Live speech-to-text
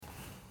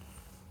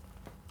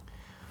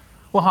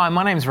Well, hi,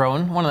 my name's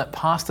Rowan, one of the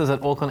pastors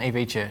at Auckland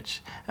EV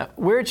Church.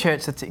 We're a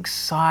church that's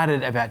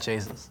excited about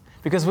Jesus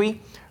because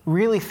we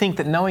really think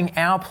that knowing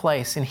our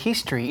place in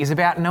history is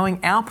about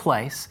knowing our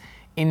place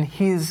in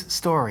His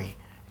story,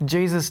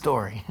 Jesus'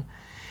 story.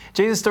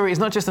 Jesus' story is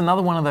not just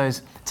another one of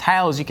those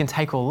tales you can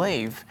take or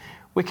leave.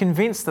 We're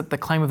convinced that the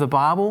claim of the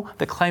Bible,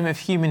 the claim of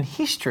human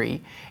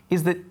history,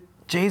 is that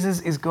Jesus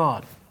is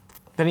God,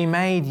 that He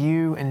made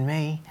you and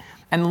me,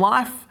 and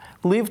life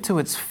lived to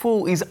its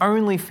full is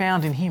only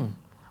found in Him.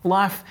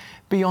 Life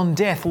beyond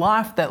death,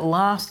 life that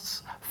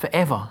lasts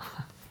forever.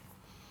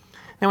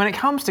 Now, when it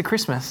comes to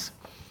Christmas,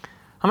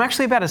 I'm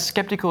actually about as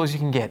skeptical as you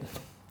can get.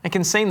 It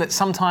can seem that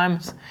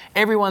sometimes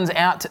everyone's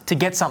out to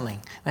get something.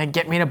 They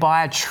get me to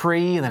buy a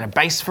tree and then a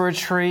base for a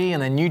tree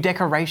and then new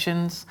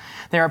decorations.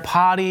 There are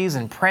parties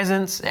and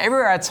presents.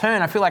 Everywhere I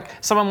turn, I feel like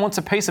someone wants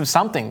a piece of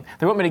something.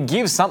 They want me to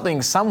give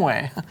something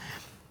somewhere.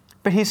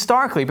 But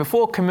historically,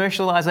 before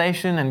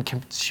commercialisation and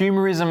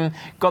consumerism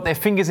got their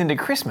fingers into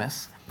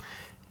Christmas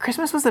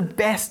was the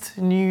best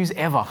news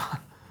ever.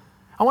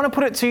 I want to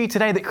put it to you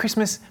today that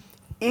Christmas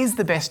is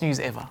the best news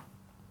ever.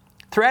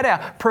 Throughout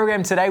our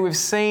program today, we've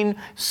seen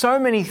so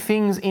many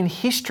things in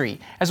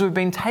history as we've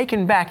been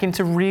taken back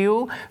into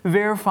real,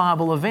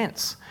 verifiable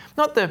events.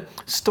 Not the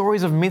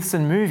stories of myths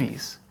and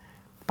movies,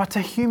 but to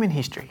human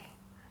history.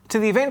 To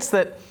the events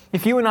that,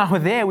 if you and I were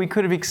there, we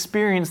could have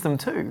experienced them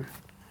too.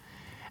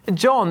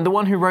 John, the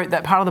one who wrote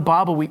that part of the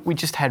Bible we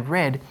just had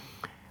read,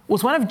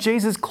 was one of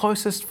Jesus'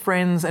 closest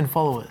friends and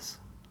followers.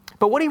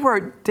 But what he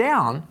wrote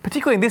down,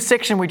 particularly in this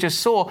section we just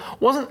saw,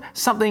 wasn't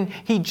something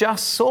he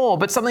just saw,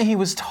 but something he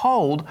was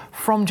told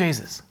from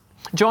Jesus.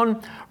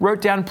 John wrote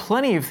down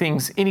plenty of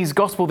things in his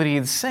gospel that he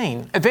had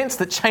seen, events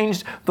that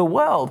changed the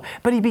world.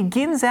 But he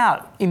begins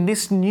out in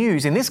this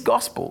news, in this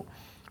gospel,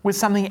 with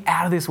something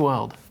out of this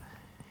world.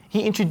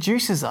 He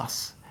introduces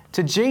us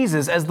to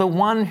Jesus as the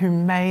one who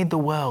made the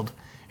world,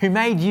 who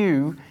made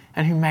you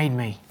and who made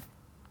me.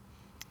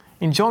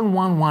 In John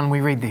 1:1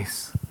 we read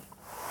this.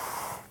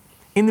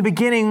 In the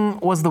beginning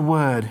was the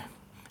Word,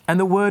 and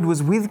the Word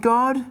was with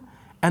God,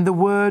 and the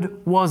Word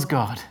was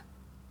God.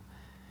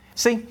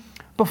 See,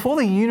 before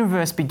the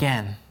universe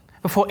began,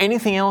 before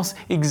anything else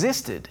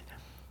existed,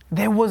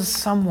 there was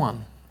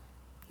someone.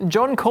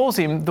 John calls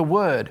him the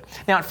Word.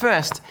 Now, at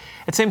first,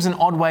 it seems an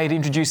odd way to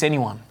introduce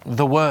anyone,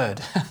 the Word.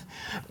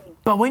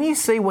 But when you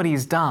see what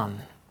he's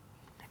done,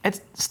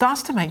 it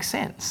starts to make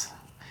sense.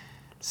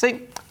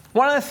 See,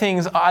 one of the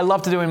things I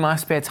love to do in my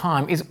spare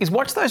time is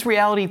watch those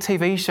reality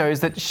TV shows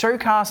that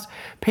showcase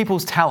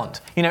people's talent.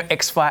 You know,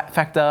 X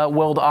Factor,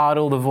 World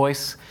Idol, The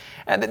Voice.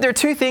 And there are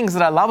two things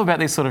that I love about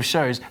these sort of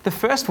shows. The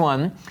first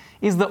one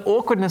is the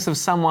awkwardness of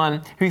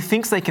someone who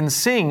thinks they can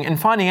sing and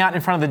finding out in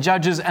front of the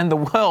judges and the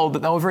world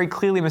that they were very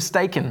clearly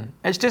mistaken.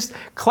 It's just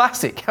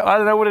classic. I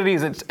don't know what it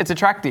is. It's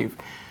attractive.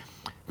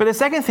 But the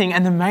second thing,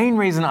 and the main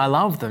reason I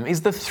love them,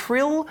 is the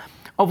thrill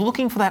of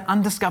looking for that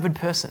undiscovered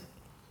person.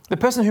 The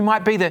person who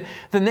might be the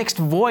next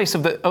voice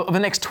of the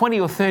next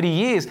 20 or 30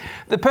 years.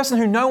 The person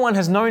who no one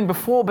has known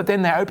before, but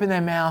then they open their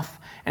mouth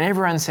and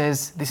everyone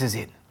says, this is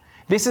it.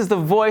 This is the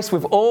voice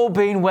we've all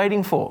been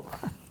waiting for.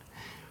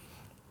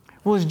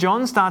 Well, as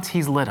John starts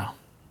his letter,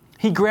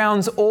 he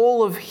grounds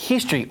all of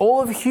history,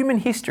 all of human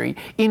history,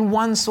 in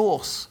one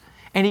source.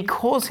 And he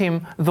calls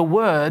him the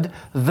Word,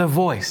 the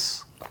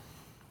voice.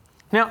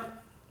 Now,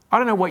 I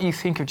don't know what you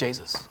think of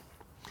Jesus.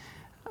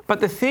 But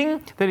the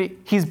thing that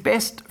his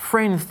best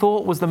friend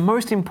thought was the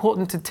most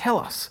important to tell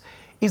us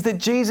is that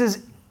Jesus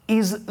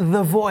is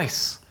the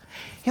voice.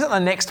 He's not the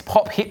next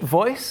pop hit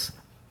voice,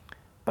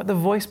 but the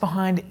voice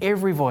behind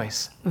every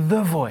voice,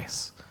 the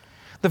voice.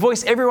 The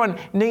voice everyone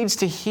needs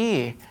to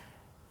hear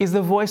is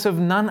the voice of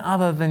none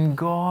other than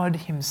God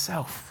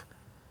Himself.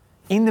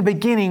 In the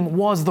beginning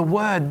was the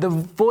Word, the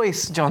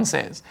voice, John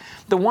says,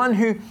 the one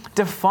who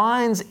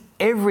defines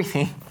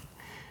everything.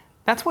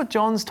 That's what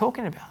John's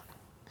talking about.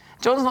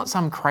 John's not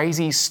some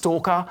crazy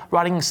stalker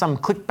writing some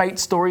clickbait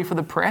story for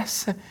the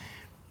press.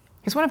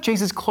 He's one of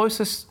Jesus'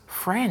 closest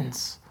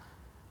friends.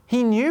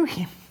 He knew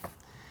Him.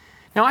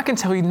 Now, I can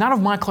tell you, none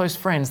of my close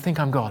friends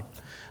think I'm God.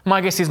 My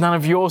guess is none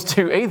of yours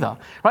do either.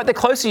 Right? The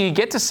closer you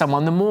get to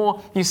someone, the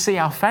more you see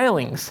our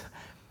failings.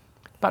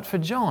 But for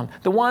John,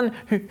 the one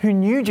who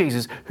knew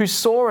Jesus, who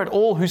saw it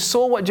all, who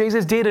saw what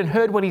Jesus did and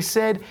heard what He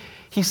said,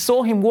 he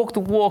saw Him walk the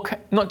walk,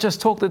 not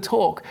just talk the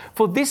talk.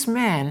 For this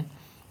man,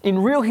 in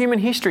real human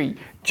history,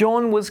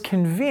 John was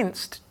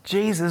convinced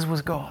Jesus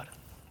was God.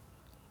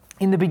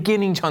 In the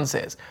beginning, John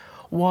says,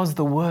 was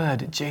the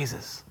Word,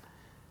 Jesus.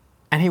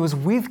 And He was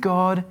with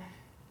God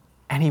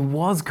and He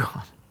was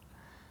God.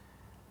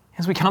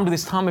 As we come to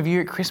this time of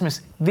year at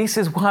Christmas, this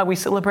is why we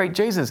celebrate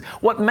Jesus.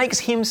 What makes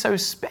Him so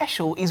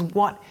special is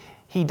what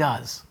He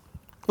does.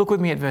 Look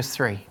with me at verse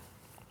 3.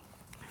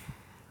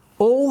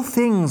 All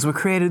things were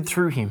created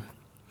through Him.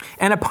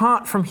 And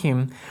apart from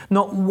Him,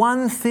 not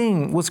one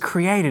thing was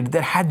created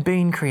that had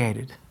been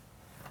created.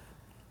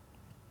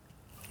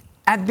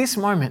 At this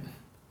moment,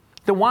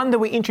 the one that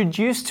we're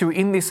introduced to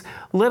in this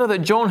letter that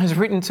John has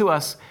written to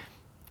us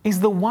is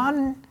the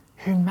one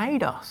who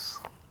made us.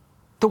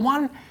 The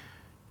one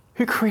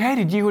who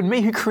created you and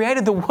me, who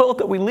created the world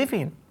that we live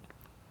in.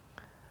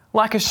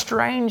 Like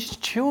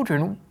estranged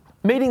children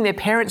meeting their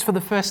parents for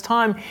the first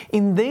time,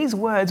 in these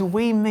words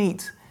we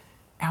meet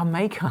our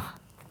Maker.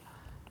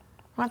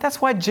 Right? That's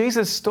why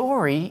Jesus'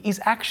 story is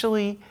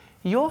actually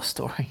your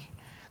story.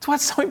 That's why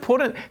it's so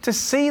important to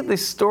see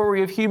this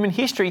story of human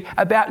history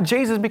about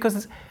Jesus,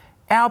 because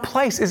our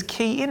place is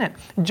key in it.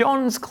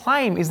 John's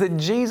claim is that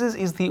Jesus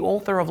is the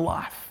author of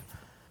life,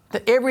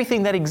 that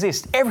everything that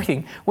exists,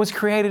 everything was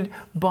created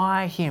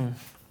by him.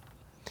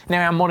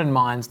 Now, our modern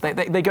minds,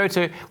 they go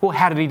to, well,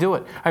 how did he do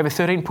it? Over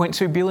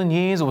 13.2 billion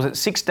years, or was it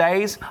 6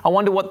 days? I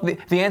wonder what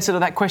the answer to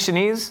that question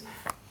is.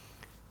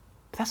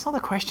 But that's not the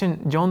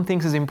question John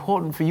thinks is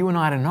important for you and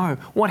I to know.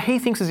 What he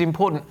thinks is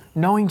important,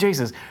 knowing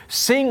Jesus,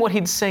 seeing what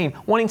he'd seen,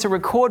 wanting to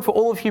record for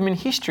all of human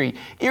history,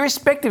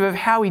 irrespective of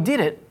how he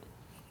did it,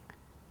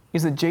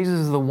 is that Jesus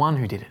is the one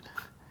who did it.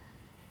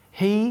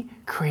 He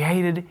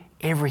created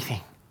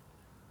everything.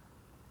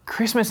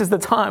 Christmas is the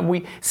time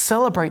we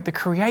celebrate the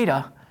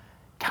Creator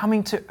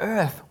coming to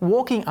earth,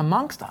 walking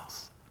amongst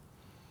us.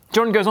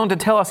 John goes on to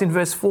tell us in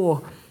verse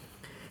 4,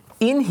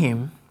 in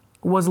him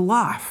was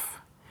life,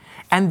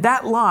 and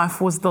that life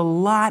was the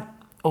light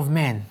of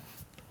men.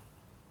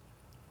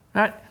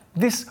 Right?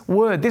 This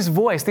word, this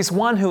voice, this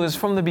one who is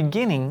from the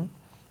beginning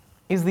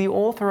is the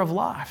author of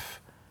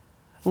life.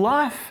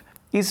 Life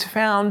is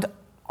found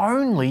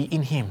only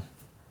in him.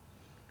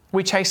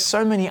 We chase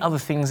so many other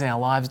things in our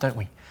lives, don't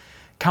we?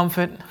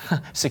 Comfort,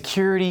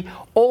 security,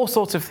 all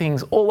sorts of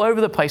things all over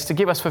the place to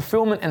give us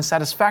fulfillment and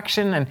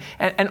satisfaction,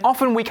 and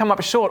often we come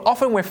up short,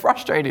 often we're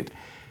frustrated.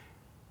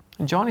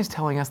 John is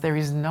telling us there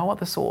is no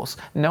other source,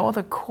 no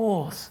other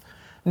cause,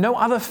 no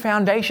other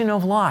foundation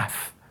of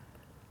life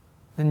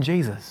than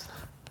Jesus.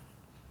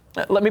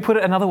 Let me put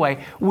it another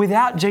way.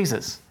 Without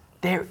Jesus,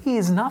 there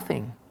is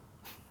nothing.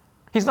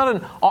 He's not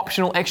an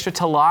optional extra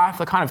to life,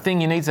 the kind of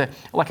thing you need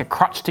like a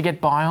crutch to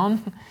get by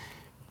on.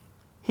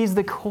 He's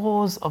the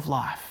cause of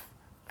life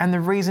and the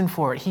reason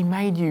for it. He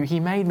made you, he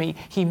made me,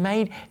 he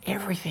made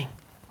everything.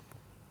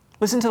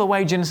 Listen to the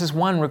way Genesis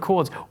 1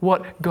 records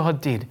what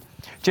God did.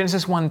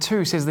 Genesis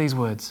 1:2 says these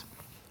words,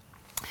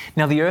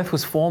 now the earth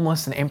was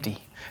formless and empty.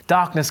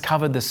 Darkness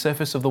covered the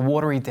surface of the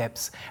watery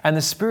depths, and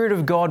the Spirit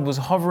of God was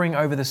hovering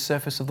over the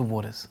surface of the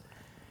waters.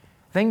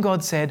 Then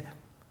God said,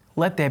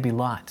 let there be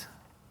light.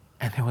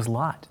 And there was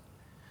light.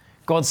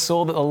 God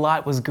saw that the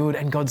light was good,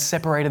 and God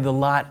separated the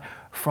light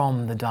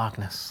from the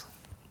darkness.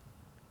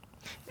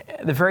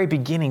 At the very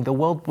beginning, the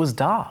world was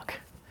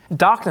dark.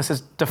 Darkness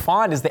is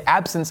defined as the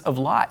absence of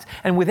light.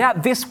 And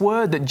without this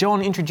word that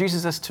John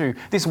introduces us to,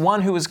 this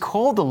one who is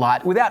called the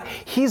light, without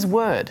his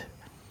word,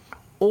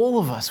 all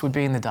of us would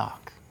be in the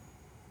dark.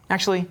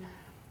 Actually,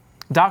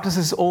 darkness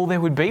is all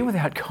there would be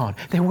without God.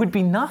 There would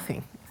be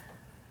nothing.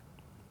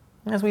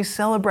 As we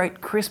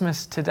celebrate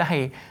Christmas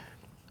today,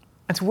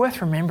 it's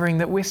worth remembering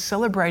that we're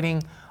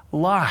celebrating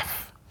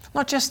life,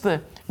 not just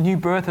the new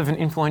birth of an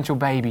influential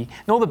baby,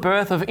 nor the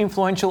birth of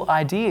influential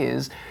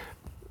ideas.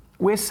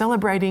 We're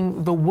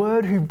celebrating the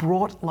Word who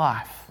brought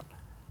life.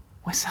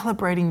 We're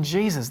celebrating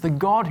Jesus, the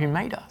God who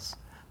made us.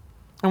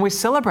 And we're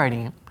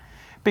celebrating Him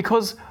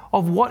because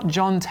of what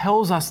John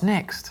tells us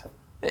next.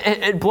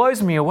 It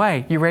blows me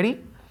away. You ready?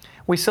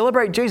 We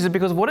celebrate Jesus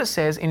because of what it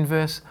says in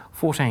verse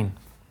 14.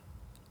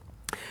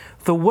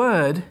 The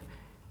Word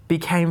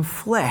became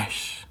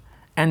flesh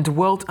and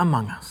dwelt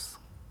among us.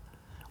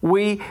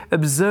 We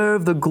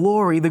observe the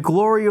glory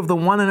of the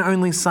one and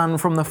only Son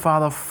from the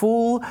Father,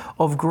 full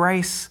of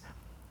grace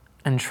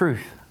and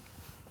truth.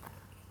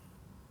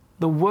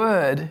 The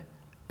Word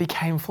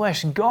became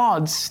flesh.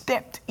 God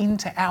stepped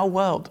into our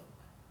world.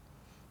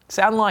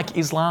 Sound like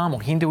Islam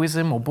or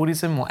Hinduism or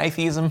Buddhism or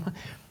atheism?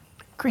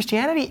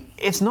 Christianity,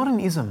 it's not an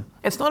ism.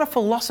 It's not a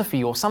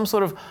philosophy or some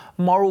sort of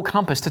moral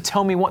compass to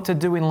tell me what to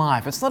do in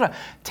life. It's not a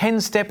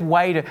 10-step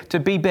way to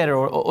be better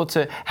or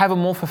to have a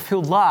more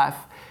fulfilled life.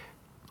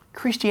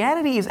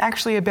 Christianity is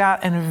actually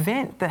about an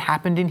event that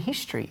happened in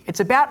history. It's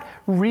about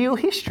real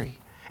history.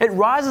 It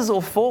rises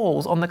or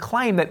falls on the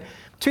claim that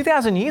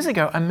 2,000 years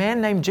ago, a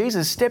man named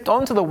Jesus stepped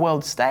onto the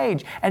world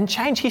stage and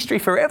changed history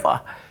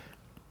forever.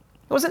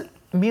 It wasn't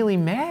merely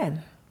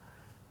man,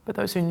 but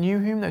those who knew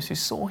him, those who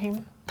saw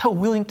him, they were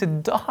willing to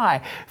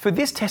die for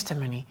this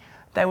testimony.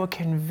 They were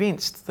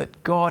convinced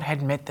that God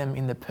had met them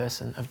in the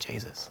person of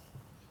Jesus.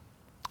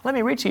 Let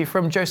me read to you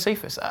from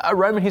Josephus, a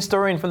Roman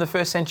historian from the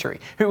first century,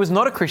 who was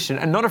not a Christian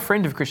and not a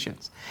friend of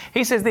Christians.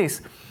 He says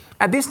this,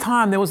 at this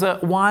time there was a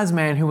wise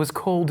man who was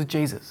called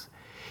Jesus.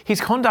 His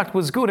conduct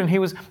was good and he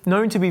was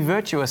known to be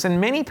virtuous,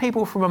 and many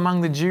people from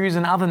among the Jews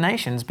and other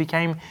nations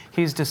became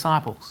his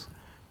disciples.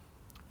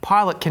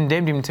 Pilate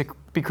condemned him to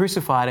be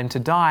crucified and to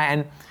die,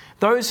 and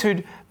those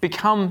who'd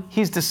become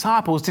his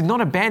disciples did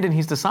not abandon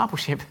his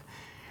discipleship.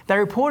 They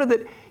reported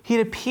that he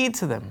had appeared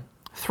to them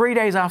 3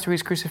 days after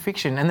his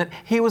crucifixion and that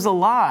he was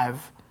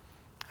alive.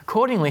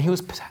 Accordingly, he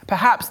was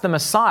perhaps the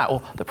Messiah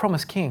or the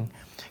promised king,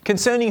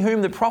 concerning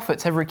whom the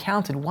prophets have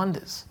recounted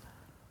wonders.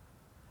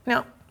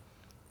 Now,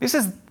 this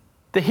is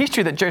the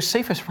history that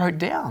Josephus wrote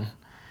down.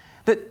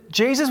 That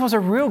Jesus was a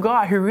real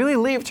guy who really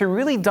lived, who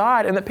really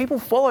died, and that people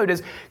followed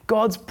as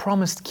God's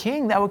promised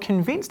king. They were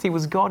convinced he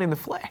was God in the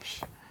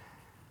flesh.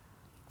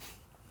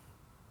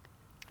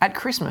 At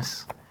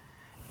Christmas,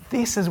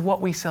 this is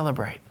what we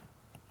celebrate.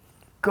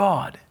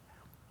 God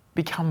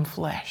become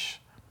flesh.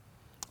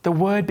 The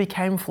Word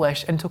became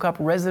flesh and took up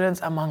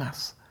residence among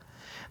us.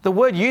 The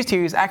word used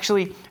here is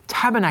actually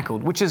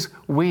tabernacled, which is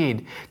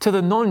weird. To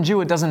the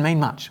non-Jew, it doesn't mean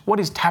much. What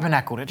is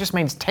tabernacled? It just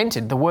means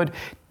tented, the word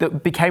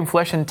that became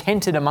flesh and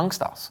tented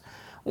amongst us.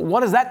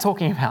 What is that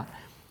talking about?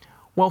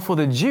 Well, for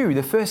the Jew,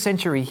 the first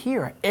century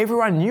hearer,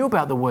 everyone knew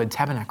about the word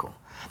tabernacle.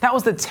 That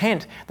was the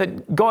tent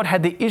that God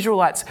had the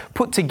Israelites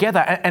put together,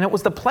 and it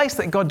was the place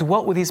that God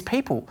dwelt with his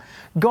people.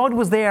 God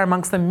was there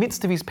amongst the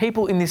midst of his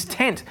people in this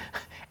tent.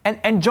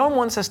 And John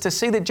wants us to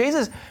see that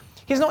Jesus,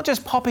 he's not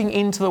just popping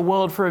into the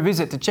world for a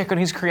visit to check on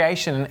his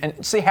creation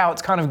and see how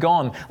it's kind of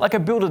gone, like a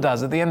builder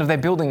does at the end of their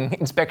building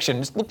inspection.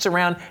 Just looks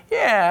around,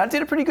 yeah, I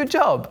did a pretty good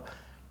job.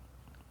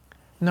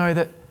 No,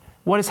 that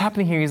what is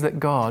happening here is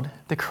that God,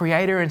 the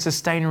creator and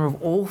sustainer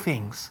of all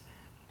things,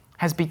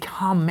 has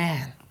become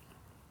man.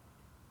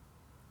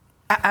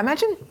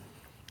 Imagine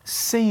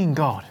seeing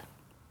God.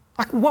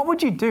 Like, what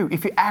would you do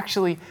if you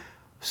actually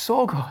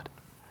saw God?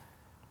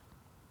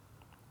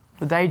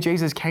 The day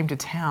Jesus came to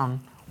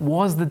town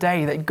was the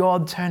day that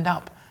God turned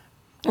up.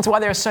 That's why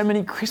there are so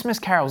many Christmas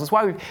carols. That's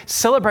why we've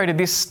celebrated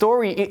this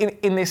story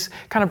in this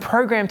kind of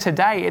program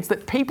today. It's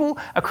that people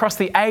across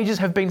the ages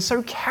have been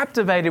so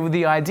captivated with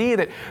the idea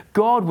that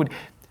God would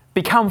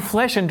become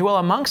flesh and dwell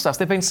amongst us.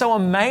 They've been so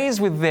amazed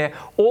with their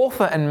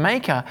author and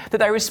maker that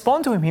they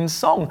respond to him in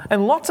song,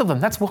 and lots of them.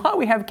 That's why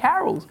we have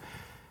carols.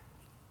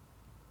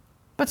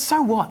 But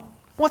so what?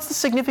 What's the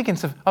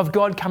significance of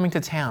God coming to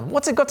town?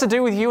 What's it got to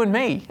do with you and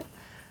me?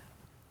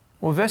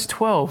 Well, verse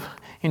 12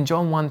 in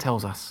John 1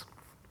 tells us.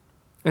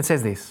 It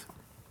says this,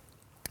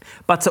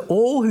 "But to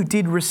all who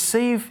did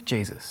receive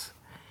Jesus,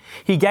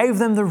 he gave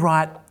them the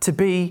right to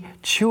be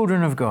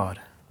children of God,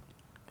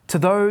 to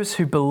those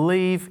who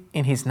believe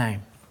in his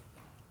name."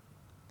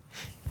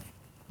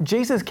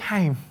 Jesus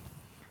came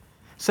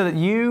so that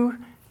you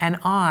and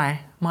I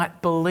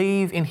might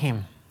believe in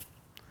him.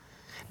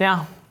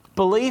 Now,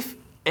 belief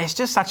is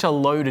just such a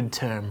loaded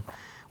term.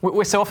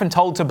 We're so often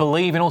told to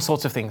believe in all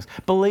sorts of things.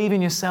 Believe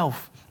in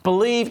yourself.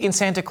 Believe in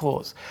Santa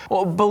Claus,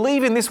 or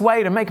believe in this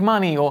way to make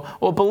money, or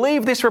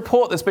believe this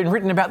report that's been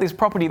written about this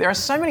property. There are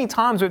so many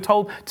times we're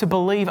told to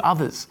believe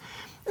others.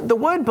 The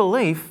word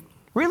belief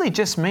really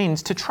just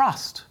means to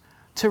trust,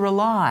 to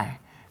rely,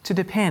 to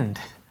depend.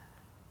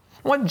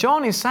 What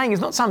John is saying is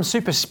not some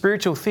super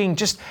spiritual thing,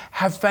 just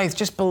have faith,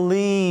 just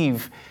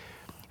believe.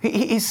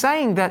 He's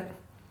saying that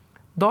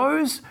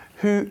those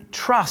who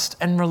trust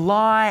and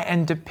rely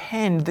and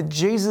depend that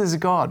Jesus is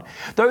God,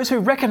 those who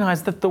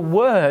recognize that the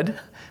Word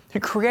who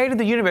created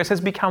the universe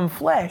has become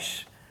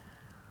flesh,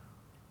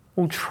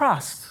 will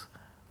trust,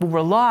 will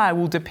rely,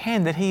 will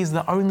depend that he is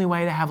the only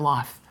way to have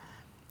life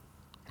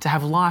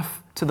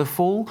to the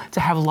full, to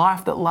have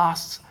life that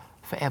lasts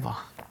forever.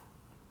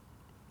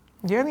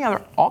 The only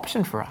other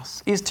option for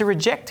us is to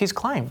reject his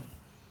claim.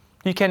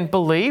 You can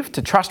believe,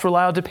 to trust,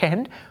 rely, or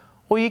depend,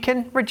 or you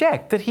can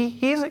reject that he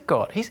isn't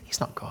God. He's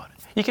not God.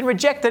 You can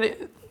reject that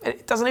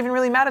it doesn't even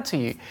really matter to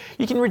you.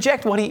 You can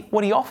reject what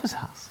he offers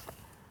us.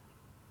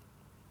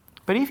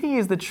 But if he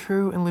is the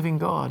true and living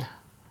God,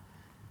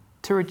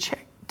 to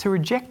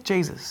reject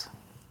Jesus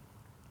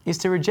is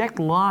to reject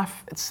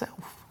life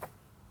itself.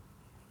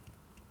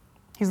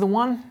 He's the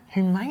one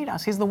who made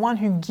us. He's the one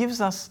who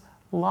gives us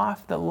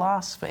life that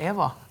lasts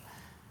forever.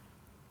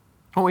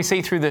 What we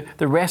see through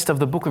the rest of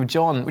the book of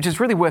John, which is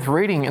really worth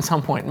reading at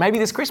some point, maybe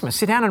this Christmas,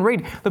 sit down and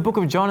read the book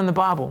of John in the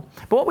Bible.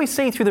 But what we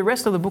see through the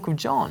rest of the book of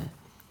John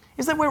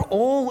is that we're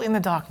all in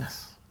the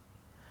darkness.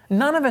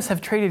 None of us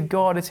have treated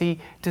God as he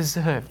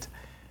deserved.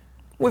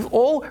 We've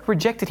all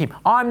rejected him.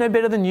 I'm no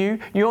better than you.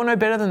 You're no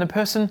better than the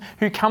person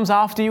who comes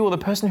after you or the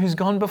person who's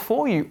gone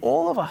before you.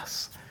 All of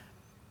us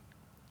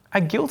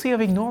are guilty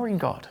of ignoring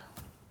God,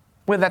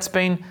 whether that's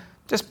been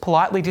just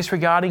politely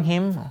disregarding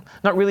him, or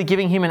not really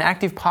giving him an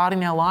active part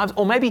in our lives,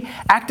 or maybe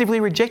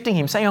actively rejecting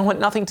him, saying I want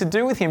nothing to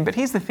do with him. But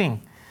here's the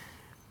thing.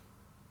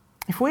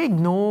 If we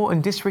ignore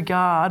and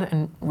disregard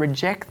and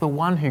reject the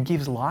one who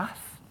gives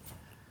life,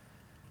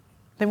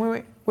 then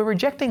we're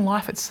rejecting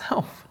life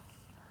itself.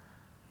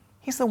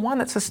 He's the one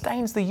that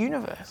sustains the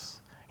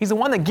universe. He's the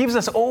one that gives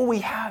us all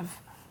we have.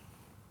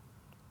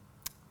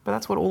 But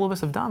that's what all of us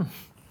have done.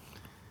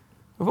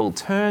 We've all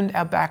turned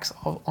our backs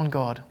on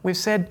God. We've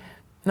said,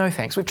 no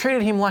thanks. We've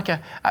treated him like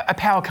a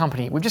power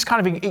company. We've just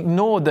kind of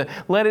ignored the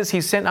letters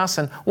he's sent us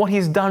and what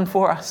he's done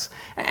for us.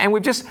 And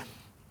we've just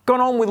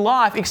gone on with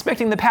life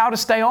expecting the power to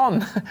stay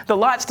on, the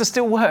lights to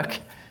still work.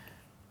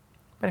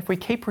 But if we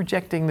keep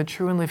rejecting the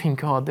true and living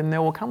God, then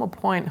there will come a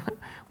point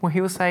where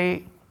he will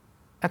say,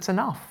 that's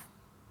enough.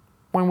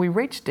 When we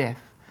reach death,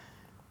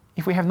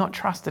 if we have not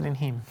trusted in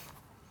him.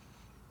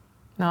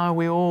 No,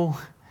 we all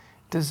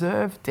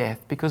deserve death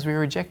because we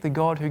reject the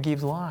God who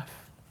gives life.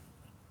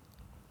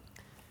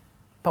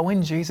 But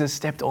when Jesus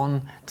stepped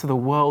on to the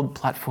world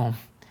platform,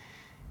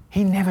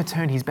 He never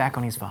turned his back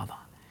on his Father.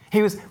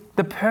 He was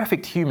the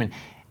perfect human.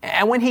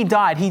 And when he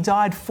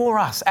died for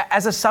us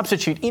as a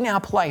substitute in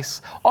our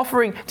place,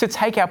 offering to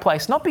take our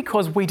place, not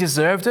because we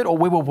deserved it or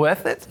we were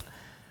worth it,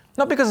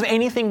 not because of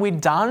anything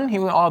we'd done.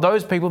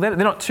 Those people, they're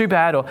not too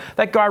bad, or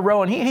that guy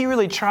Rowan, he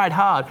really tried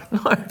hard.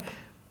 No.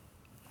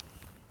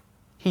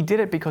 He did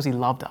it because he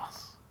loved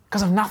us,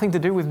 because of nothing to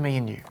do with me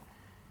and you.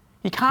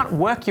 You can't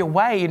work your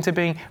way into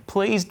being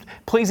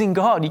pleasing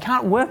God. You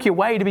can't work your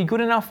way to be good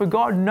enough for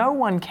God. No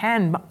one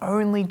can, but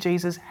only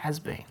Jesus has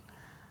been.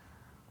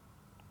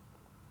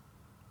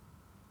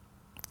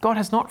 God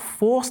has not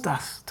forced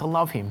us to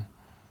love him.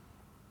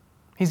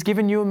 He's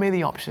given you and me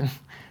the option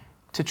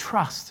to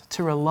trust,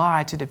 to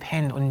rely, to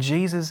depend on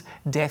Jesus'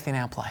 death in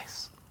our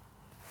place.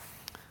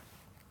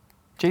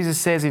 Jesus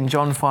says in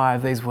John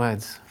 5 these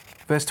words,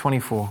 verse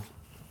 24.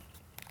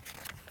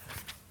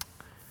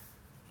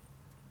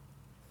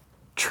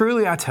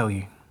 Truly I tell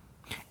you,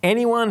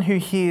 anyone who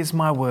hears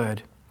my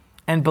word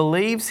and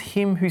believes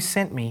him who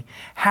sent me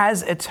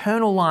has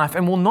eternal life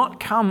and will not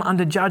come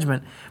under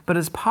judgment, but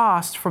has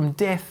passed from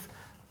death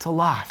to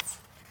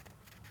life.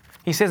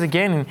 He says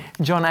again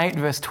in John 8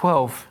 verse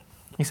 12,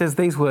 he says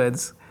these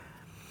words,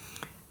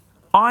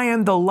 I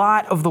am the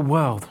light of the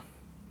world.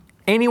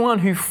 Anyone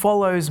who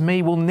follows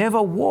me will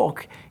never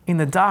walk in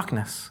the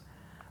darkness,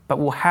 but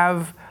will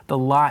have the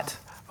light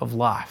of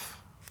life.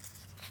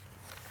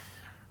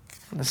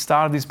 At the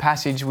start of this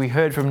passage, we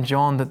heard from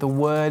John that the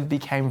Word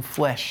became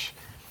flesh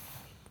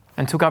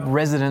and took up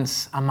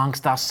residence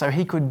amongst us so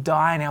he could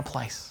die in our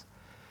place,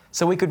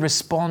 so we could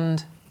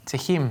respond to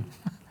him.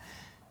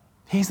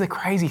 Here's the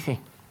crazy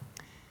thing.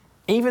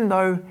 Even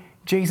though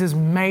Jesus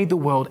made the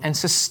world and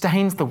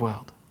sustains the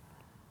world,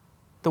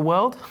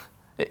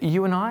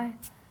 you and I,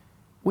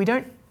 we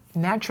don't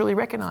naturally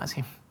recognize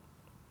him.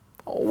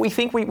 We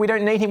think we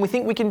don't need him. We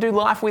think we can do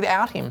life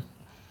without him.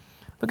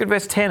 Look at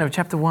verse 10 of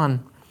chapter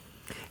 1.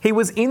 He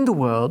was in the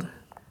world,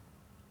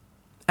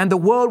 and the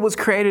world was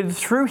created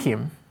through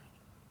him,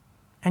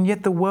 and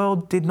yet the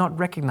world did not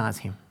recognize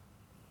him.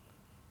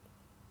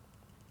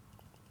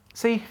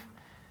 See,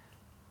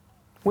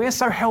 we are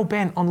so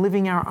hell-bent on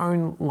living our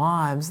own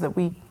lives that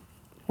we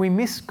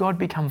miss God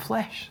become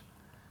flesh.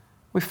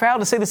 We fail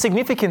to see the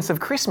significance of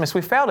Christmas.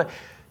 We fail to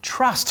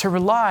trust, to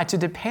rely, to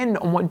depend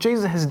on what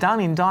Jesus has done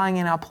in dying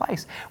in our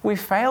place. We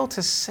fail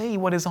to see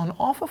what is on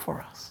offer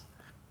for us.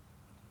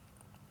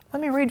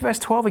 Let me read verse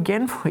 12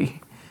 again for you.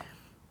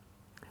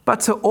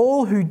 But to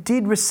all who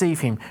did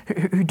receive him,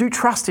 who do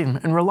trust him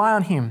and rely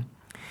on him,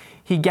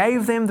 he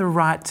gave them the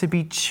right to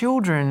be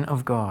children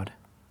of God,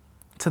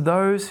 to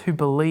those who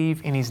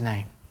believe in his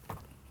name.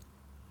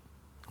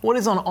 What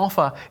is on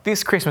offer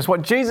this Christmas?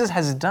 What Jesus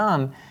has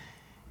done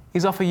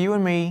is offer you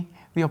and me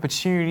the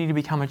opportunity to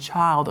become a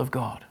child of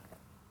God.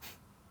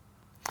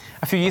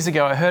 A few years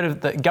ago, I heard of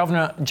the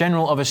Governor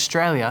General of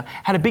Australia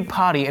had a big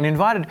party and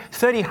invited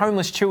 30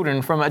 homeless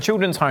children from a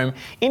children's home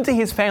into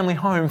his family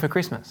home for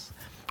Christmas.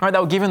 Right, they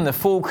were given the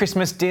full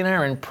Christmas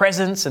dinner and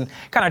presents and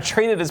kind of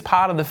treated as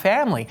part of the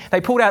family.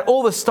 They pulled out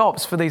all the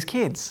stops for these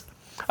kids.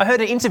 I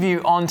heard an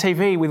interview on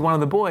TV with one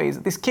of the boys.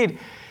 This kid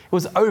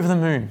was over the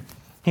moon.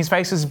 His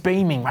face was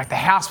beaming, like the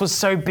house was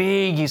so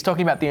big. He's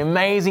talking about the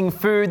amazing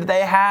food that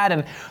they had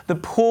and the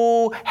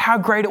pool, how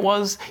great it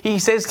was. He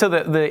says to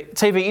the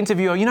TV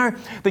interviewer,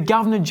 the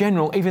Governor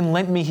General even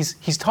lent me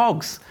his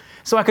togs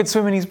so I could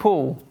swim in his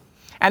pool.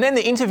 And then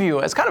the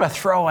interviewer, it's kind of a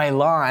throwaway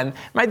line,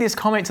 made this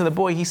comment to the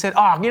boy. He said,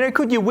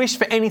 could you wish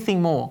for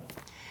anything more?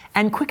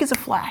 And quick as a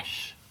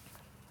flash,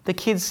 the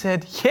kid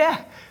said,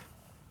 yeah,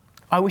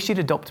 I wish you'd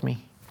adopt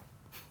me.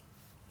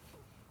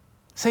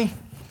 See,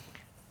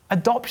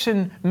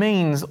 adoption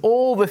means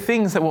all the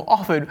things that were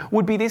offered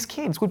would be this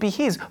kid's, would be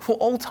his for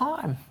all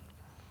time.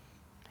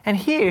 And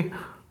here,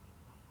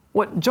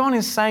 what John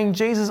is saying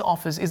Jesus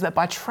offers is that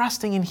by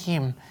trusting in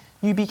him,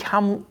 you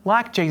become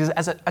like Jesus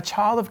as a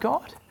child of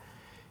God.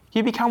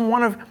 You become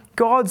one of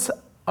God's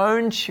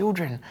own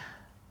children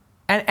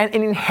and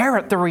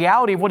inherit the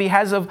reality of what he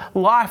has of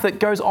life that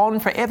goes on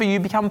forever. You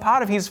become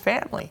part of his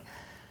family.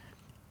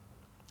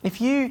 If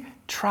you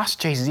trust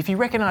Jesus, if you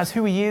recognize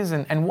who he is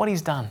and what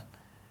he's done,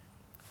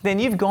 then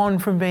you've gone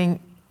from being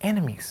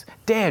enemies,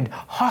 dead,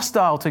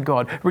 hostile to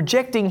God,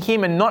 rejecting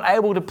him and not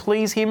able to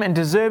please him and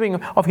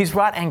deserving of his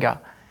right anger,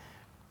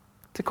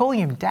 to calling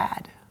him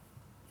Dad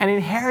and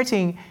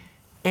inheriting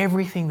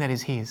everything that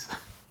is his.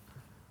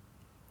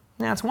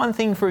 Now, it's one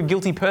thing for a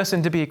guilty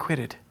person to be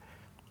acquitted,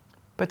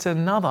 but it's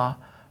another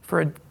for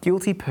a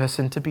guilty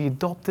person to be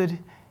adopted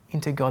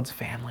into God's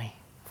family.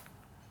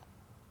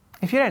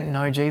 If you don't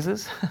know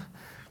Jesus,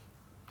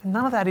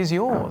 none of that is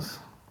yours.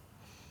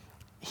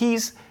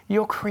 He's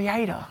your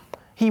creator.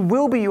 He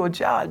will be your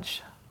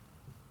judge,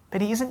 but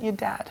he isn't your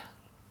dad.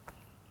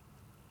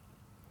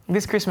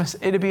 This Christmas,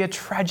 it'd be a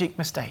tragic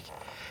mistake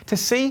to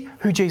see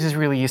who Jesus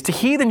really is, to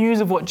hear the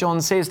news of what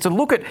John says, to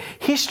look at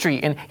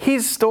history and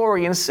his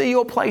story and see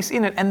your place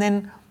in it and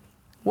then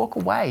walk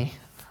away.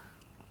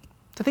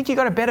 To think you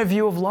got a better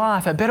view of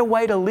life, a better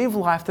way to live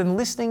life than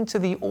listening to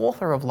the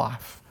author of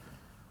life.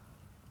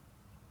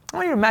 I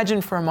want you to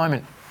imagine for a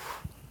moment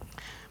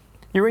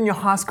You're in your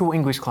high school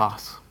English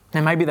class.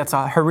 Now maybe that's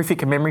a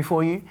horrific memory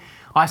for you.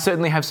 I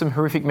certainly have some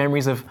horrific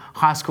memories of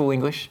high school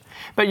English.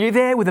 But you're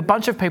there with a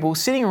bunch of people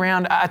sitting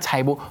around a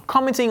table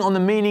commenting on the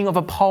meaning of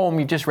a poem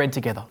you've just read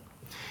together.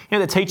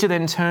 The teacher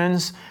then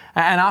turns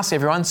and asks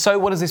everyone, so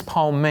what does this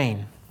poem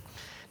mean?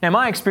 Now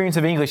my experience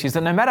of English is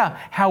that no matter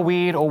how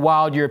weird or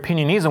wild your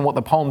opinion is on what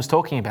the poem's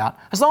talking about,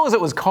 as long as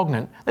it was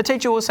cognate, the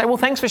teacher will say, well,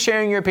 thanks for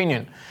sharing your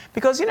opinion.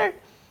 Because,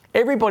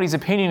 everybody's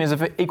opinion is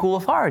of equal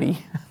authority.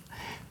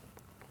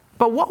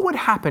 But what would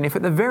happen if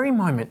at the very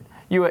moment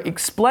you were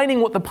explaining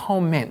what the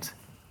poem meant,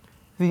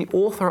 the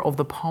author of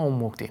the poem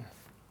walked in,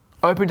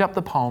 opened up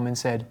the poem and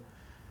said,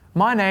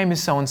 my name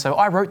is so-and-so,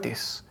 I wrote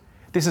this.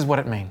 This is what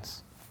it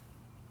means.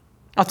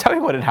 I'll tell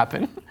you what had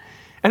happened.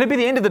 And it'd be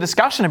the end of the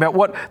discussion about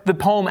what the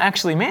poem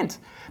actually meant,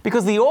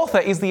 because the author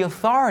is the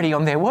authority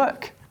on their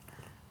work.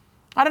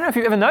 I don't know if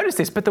you've ever noticed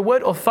this, but the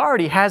word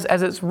authority has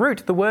as its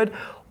root the word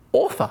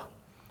author,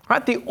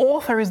 right? The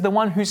author is the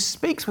one who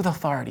speaks with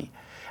authority.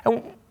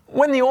 And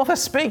when the author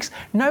speaks,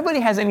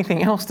 nobody has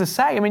anything else to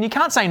say. You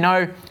can't say,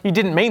 no, you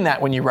didn't mean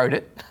that when you wrote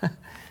it.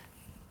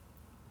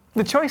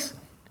 The choice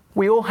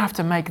we all have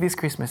to make this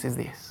Christmas is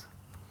this.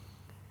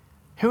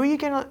 Who are you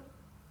going to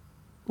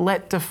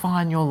let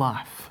define your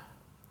life?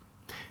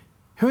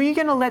 Who are you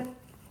going to let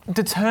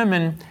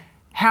determine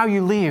how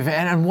you live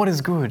and what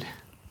is good?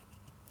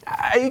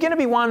 Are you going to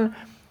be one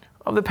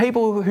of the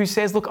people who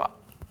says, look,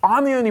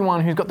 I'm the only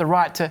one who's got the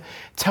right to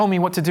tell me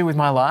what to do with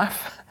my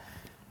life?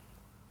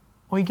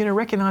 Or are you going to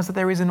recognise that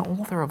there is an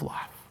author of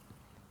life,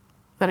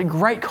 that at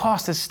great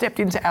cost has stepped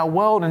into our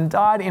world and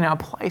died in our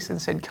place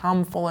and said,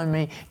 come follow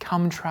me,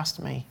 come trust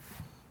me?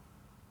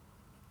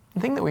 The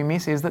thing that we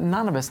miss is that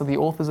none of us are the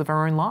authors of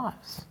our own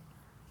lives.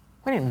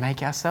 We didn't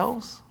make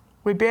ourselves.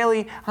 We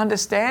barely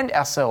understand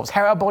ourselves,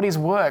 how our bodies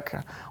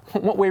work,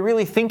 what we're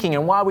really thinking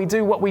and why we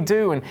do what we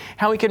do, and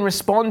how we can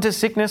respond to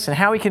sickness and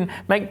how we can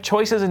make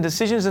choices and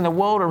decisions in the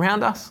world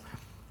around us.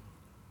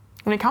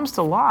 When it comes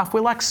to life, we're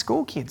like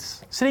school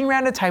kids, sitting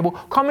around a table,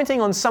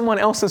 commenting on someone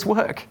else's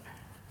work.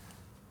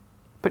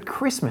 But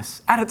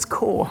Christmas, at its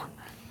core,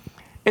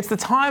 it's the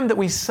time that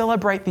we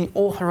celebrate the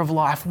author of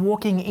life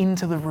walking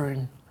into the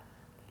room.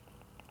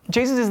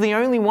 Jesus is the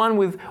only one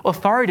with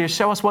authority to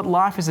show us what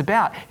life is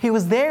about. He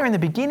was there in the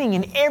beginning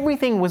and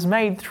everything was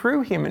made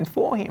through him and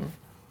for him.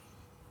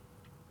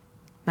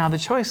 Now the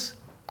choice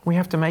we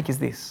have to make is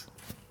this.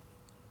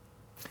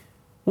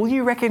 Will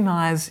you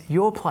recognise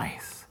your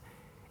place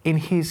in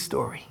his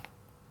story?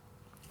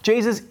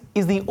 Jesus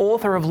is the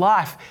author of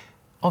life,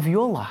 of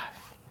your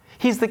life.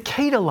 He's the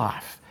key to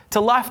life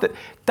that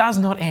does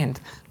not end.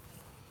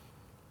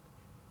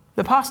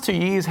 The past 2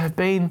 years have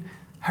been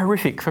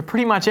horrific for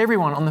pretty much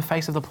everyone on the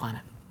face of the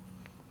planet.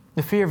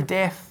 The fear of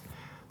death,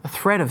 the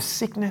threat of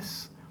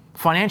sickness,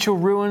 financial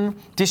ruin,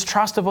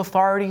 distrust of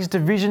authorities,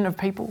 division of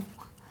people.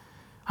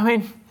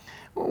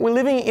 We're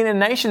living in a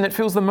nation that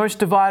feels the most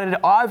divided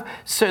I've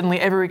certainly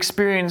ever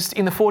experienced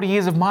in the 40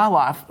 years of my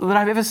life that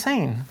I've ever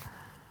seen.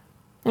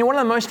 One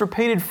of the most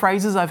repeated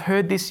phrases I've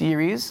heard this year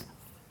is,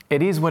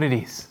 it is what it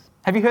is.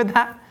 Have you heard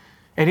that?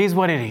 It is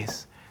what it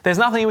is. There's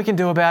nothing we can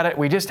do about it.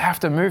 We just have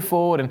to move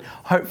forward and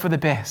hope for the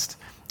best.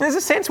 There's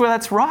a sense where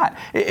that's right.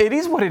 It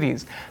is what it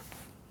is.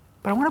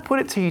 But I want to put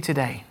it to you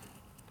today.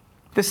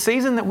 The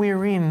season that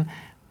we're in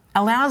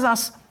allows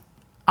us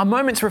a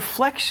moment's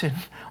reflection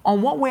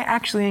on what we're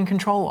actually in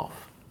control of.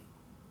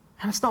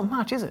 And it's not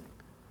much, is it?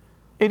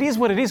 It is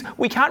what it is.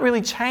 We can't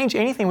really change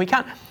anything. We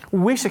can't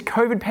wish a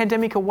COVID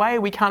pandemic away.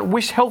 We can't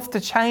wish health to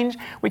change.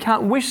 We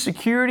can't wish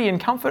security and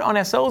comfort on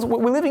ourselves.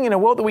 We're living in a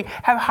world that we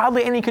have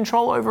hardly any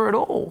control over at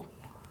all.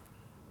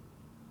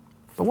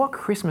 But what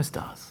Christmas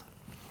does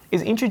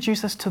is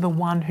introduce us to the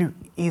one who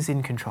is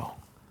in control,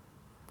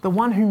 the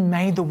one who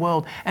made the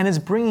world and is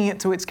bringing it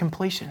to its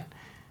completion.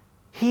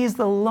 He is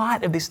the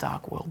light of this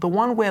dark world, the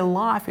one where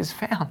life is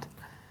found.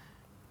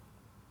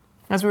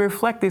 As we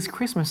reflect this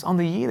Christmas on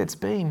the year that's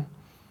been,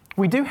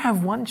 we do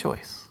have one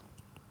choice.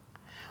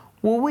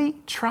 Will we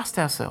trust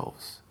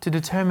ourselves to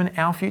determine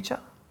our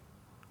future?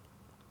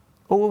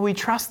 Or will we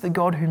trust the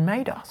God who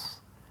made us,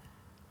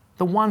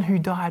 the one who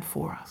died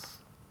for us?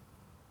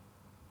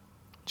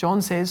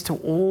 John says to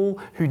all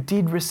who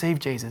did receive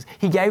Jesus,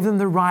 he gave them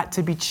the right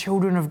to be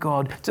children of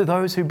God, to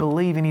those who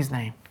believe in his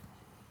name.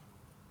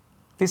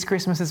 This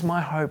Christmas is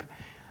my hope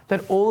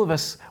that all of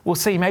us will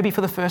see, maybe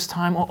for the first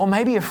time or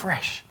maybe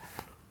afresh,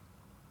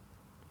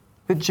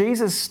 that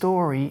Jesus'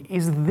 story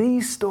is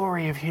the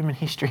story of human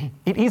history.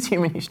 It is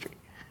human history.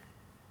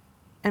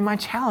 And my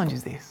challenge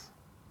is this.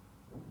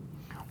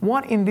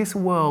 What in this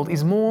world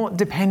is more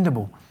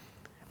dependable,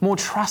 more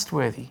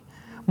trustworthy,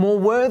 more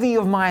worthy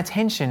of my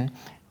attention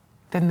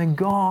than the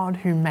God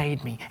who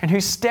made me and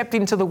who stepped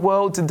into the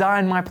world to die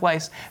in my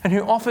place and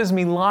who offers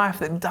me life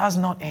that does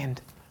not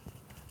end?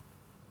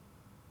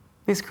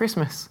 This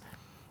Christmas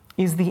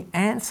is the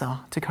answer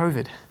to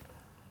COVID.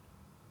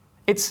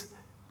 It's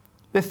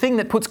the thing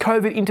that puts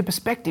COVID into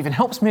perspective and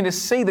helps me to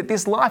see that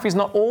this life is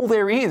not all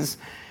there is.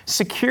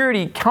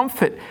 Security,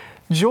 comfort,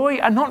 joy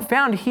are not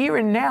found here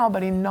and now,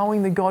 but in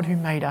knowing the God who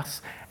made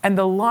us and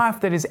the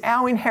life that is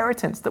our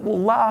inheritance that will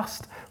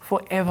last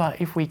forever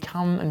if we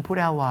come and put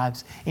our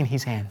lives in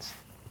His hands.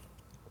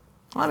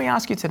 Let me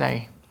ask you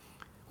today,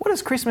 what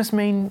does Christmas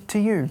mean to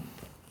you?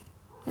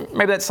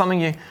 Maybe that's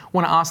something you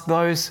want to ask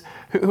those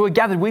who are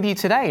gathered with you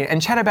today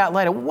and chat about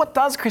later. What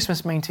does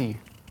Christmas mean to you?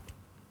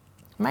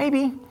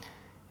 Maybe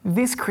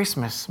this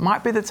Christmas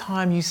might be the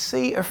time you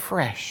see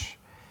afresh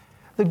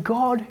the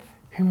God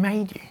who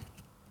made you,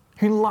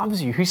 who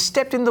loves you, who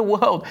stepped in the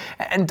world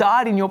and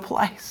died in your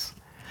place.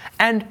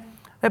 And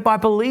that by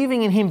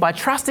believing in Him, by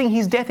trusting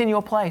His death in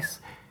your place,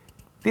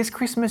 this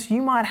Christmas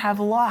you might have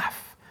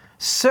life,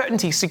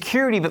 certainty,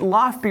 security that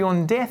life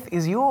beyond death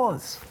is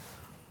yours.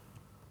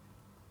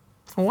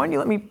 Won't you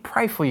let me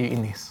pray for you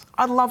in this?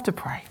 I'd love to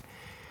pray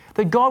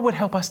that God would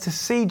help us to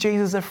see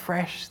Jesus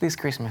afresh this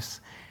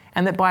Christmas,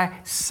 and that by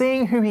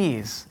seeing who He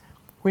is,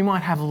 we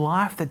might have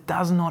life that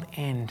does not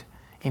end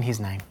in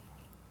His name.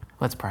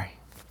 Let's pray.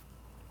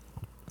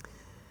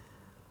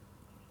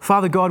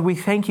 Father God, we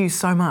thank You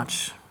so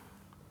much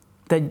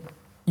that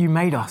You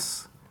made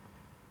us,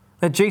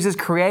 that Jesus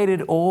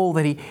created all,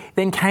 that He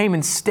then came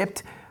and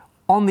stepped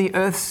on the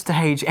earth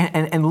stage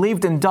and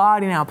lived and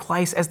died in our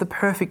place as the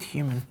perfect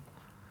human.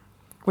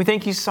 We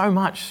thank You so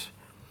much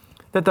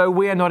that though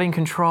we are not in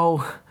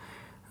control,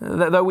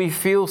 that though we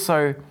feel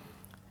so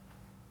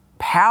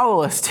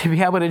powerless to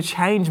be able to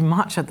change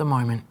much at the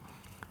moment,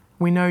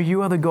 we know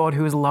You are the God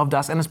who has loved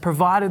us and has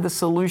provided the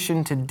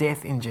solution to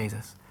death in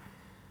Jesus.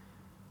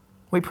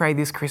 We pray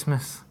this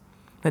Christmas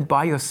that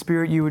by Your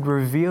Spirit You would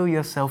reveal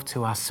Yourself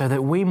to us so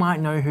that we might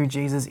know who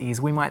Jesus is,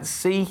 we might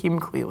see Him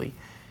clearly,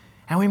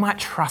 and we might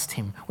trust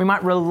Him, we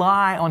might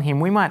rely on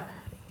Him, we might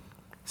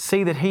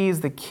see that He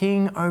is the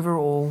King over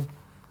all,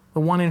 the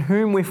one in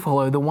whom we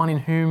follow, the one in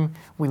whom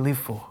we live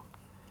for.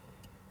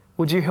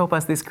 Would You help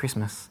us this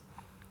Christmas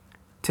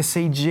to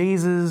see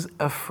Jesus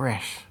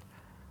afresh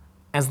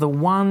as the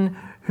one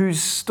whose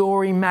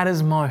story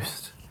matters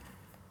most?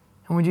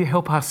 And would You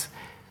help us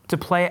to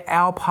play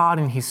our part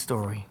in His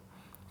story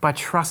by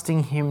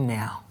trusting Him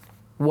now,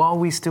 while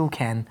we still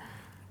can,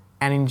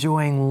 and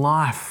enjoying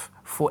life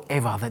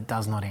forever that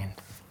does not end?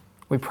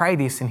 We pray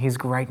this in His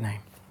great name.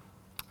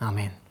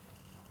 Amen.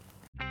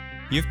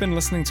 You've been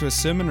listening to a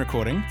sermon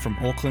recording from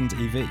Auckland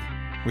EV.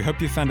 We hope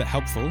you found it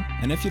helpful,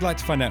 and if you'd like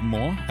to find out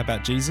more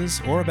about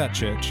Jesus or about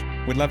church,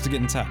 we'd love to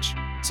get in touch.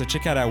 So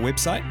check out our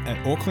website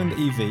at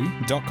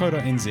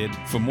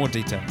aucklandev.co.nz for more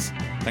details.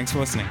 Thanks for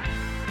listening.